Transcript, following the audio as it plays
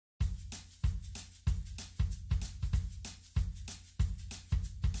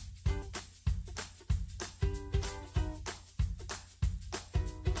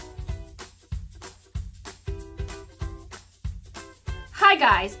Hi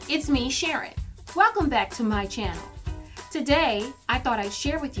guys, it's me, Sharon. Welcome back to my channel. Today, I thought I'd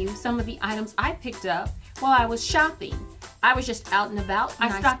share with you some of the items I picked up while I was shopping. I was just out and about.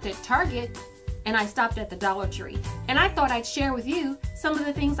 I stopped at Target and I stopped at the Dollar Tree. And I thought I'd share with you some of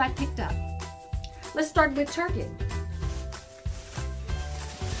the things I picked up. Let's start with Target.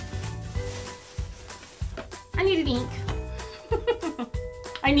 I needed ink.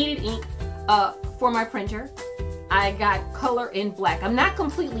 I needed ink for my printer. I got color in black. I'm not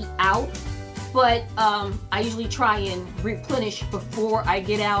completely out, but I usually try and replenish before I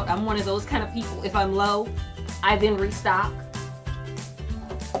get out. I'm one of those kind of people. If I'm low, I then restock.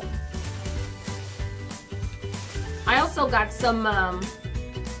 I also got some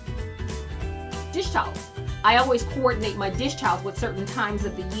dish towels. I always coordinate my dish towels with certain times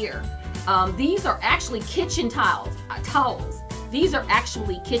of the year. These are actually kitchen towels. These are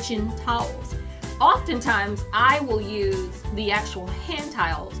actually kitchen towels. Oftentimes, I will use the actual hand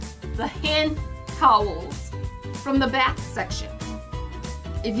towels from the bath section.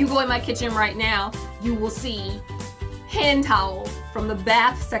 If you go in my kitchen right now, you will see hand towels from the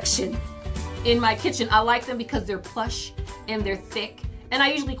bath section in my kitchen. I like them because they're plush and they're thick, and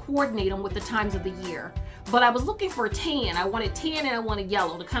I usually coordinate them with the times of the year. But I was looking for a tan. I wanted tan and I wanted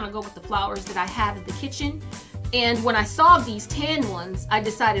yellow to kind of go with the flowers that I have in the kitchen. And when I saw these tan ones, I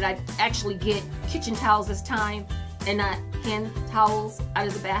decided I'd actually get kitchen towels this time and not hand towels out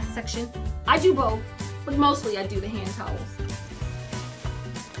of the bath section. I do both, but mostly I do the hand towels.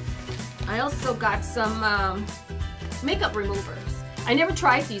 I also got some makeup removers. I never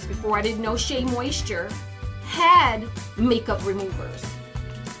tried these before. I didn't know Shea Moisture had makeup removers,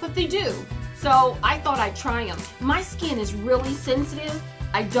 but they do. So I thought I'd try them. My skin is really sensitive.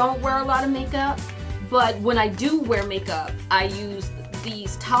 I don't wear a lot of makeup. But when I do wear makeup, I use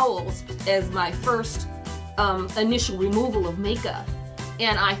these towels as my first initial removal of makeup.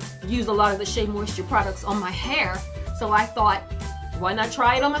 And I use a lot of the Shea Moisture products on my hair. So I thought, why not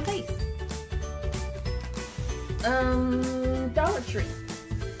try it on my face? Dollar Tree.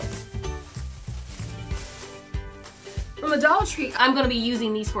 From the Dollar Tree, I'm going to be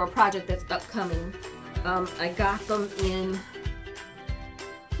using these for a project that's upcoming. I got them in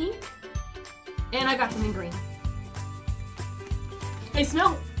pink. And I got them in green. They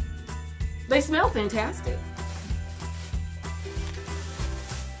smell fantastic.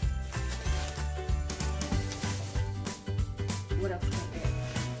 What else can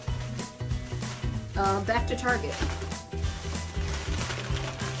I get? Back to Target.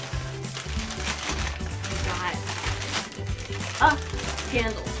 Got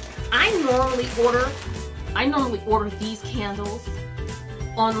candles. I normally order these candles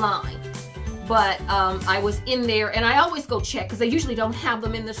online. But I was in there, and I always go check because they usually don't have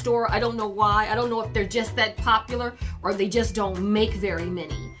them in the store. I don't know why. I don't know if they're just that popular or they just don't make very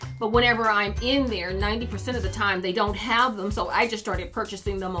many. But whenever I'm in there, 90% of the time they don't have them, so I just started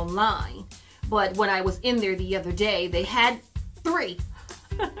purchasing them online. But when I was in there the other day, they had 3,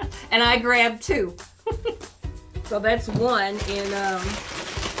 and I grabbed 2. So that's one, and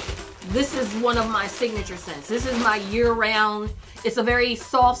this is one of my signature scents. This is my year-round. It's a very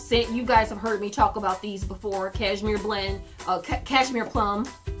soft scent. You guys have heard me talk about these before. Cashmere blend, cashmere plum.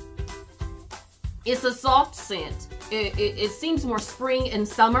 It's a soft scent. It seems more spring and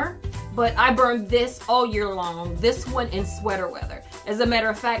summer, but I burn this all year long. This one in sweater weather. As a matter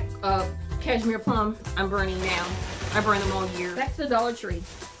of fact, cashmere plum I'm burning now. I burn them all year. Back to the Dollar Tree.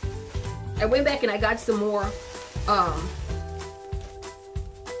 I went back and I got some more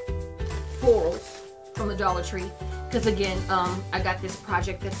florals from the Dollar Tree. Because again, I got this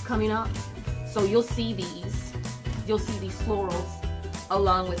project that's coming up, so you'll see these florals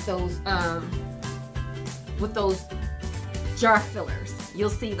along with those jar fillers. You'll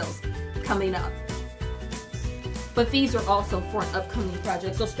see those coming up. But these are also for an upcoming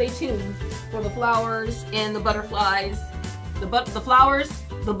project, so stay tuned for the flowers and the butterflies, the flowers,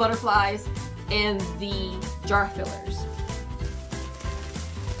 the butterflies, and the jar fillers.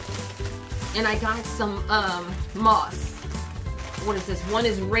 And I got some moss. What is this? One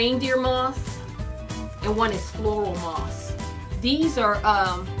is reindeer moss and one is floral moss. These are,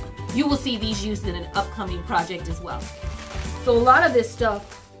 you will see these used in an upcoming project as well. So a lot of this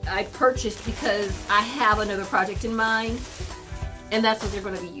stuff I purchased because I have another project in mind, and that's what they're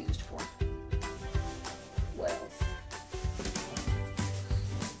going to be used for. What else?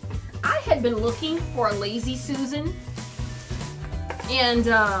 I had been looking for a Lazy Susan, and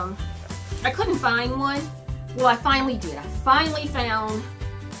I couldn't find one. Well, I finally did. I finally found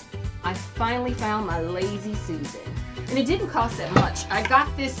my Lazy Susan. And it didn't cost that much. I got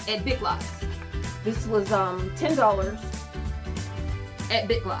this at Big Lots. This was $10. at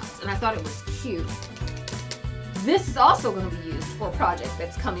Bit Gloss, and I thought it was cute. This is also going to be used for a project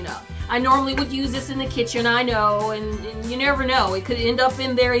that's coming up. I normally would use this in the kitchen, I know, and you never know. It could end up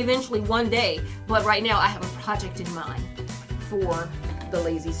in there eventually one day. But right now I have a project in mind for the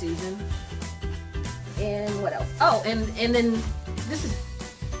Lazy Susan. And what else? Oh, and then this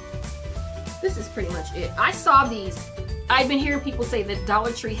is pretty much it. I saw these. I've been hearing people say that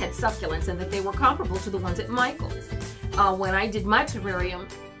Dollar Tree had succulents and that they were comparable to the ones at Michael's. When I did my terrarium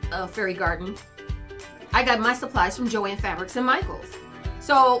fairy garden, I got my supplies from Joann Fabrics and Michael's.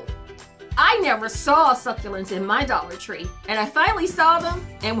 So I never saw succulents in my Dollar Tree, and I finally saw them,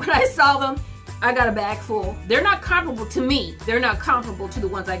 and when I saw them, I got a bag full. They're not comparable to me. They're not comparable to the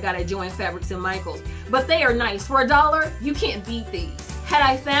ones I got at Joann Fabrics and Michael's, but they are nice. For $1, you can't beat these. Had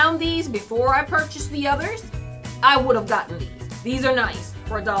I found these before I purchased the others, I would have gotten these. These are nice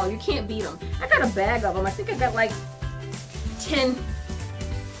for $1. You can't beat them. I got a bag of them. I think I got like 10.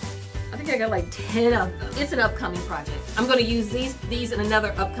 I think I got like 10 of them. It's an upcoming project. I'm going to use these in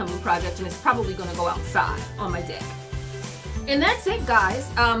another upcoming project, and it's probably going to go outside on my deck. And that's it, guys.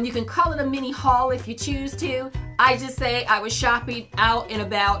 You can call it a mini haul if you choose to. I just say I was shopping out and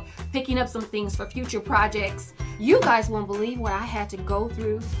about, picking up some things for future projects. You guys won't believe what I had to go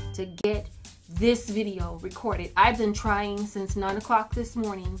through to get this video recorded. I've been trying since 9 o'clock this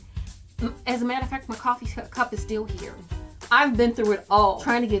morning. As a matter of fact, my coffee cup is still here. I've been through it all,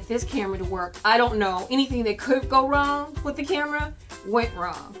 trying to get this camera to work. I don't know. Anything that could go wrong with the camera went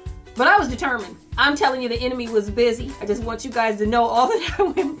wrong. But I was determined. I'm telling you, the enemy was busy. I just want you guys to know all that I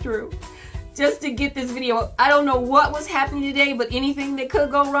went through just to get this video up. I don't know what was happening today, but anything that could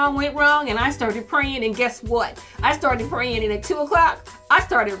go wrong went wrong, and I started praying, and guess what? I started praying, and at 2 o'clock, I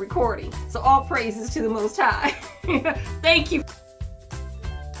started recording. So all praises to the Most High. Thank you.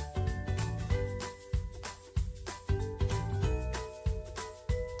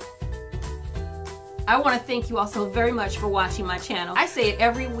 I want to thank you all so very much for watching my channel. I say it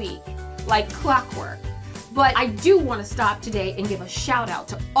every week, like clockwork. But I do want to stop today and give a shout out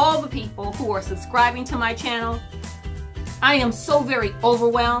to all the people who are subscribing to my channel. I am so very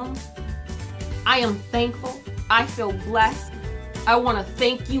overwhelmed. I am thankful. I feel blessed. I want to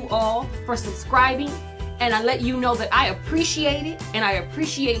thank you all for subscribing, and I let you know that I appreciate it, and I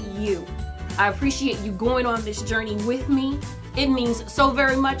appreciate you. I appreciate you going on this journey with me. It means so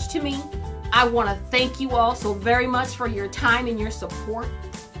very much to me. I want to thank you all so very much for your time and your support.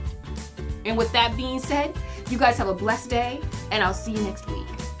 And with that being said, you guys have a blessed day, and I'll see you next week.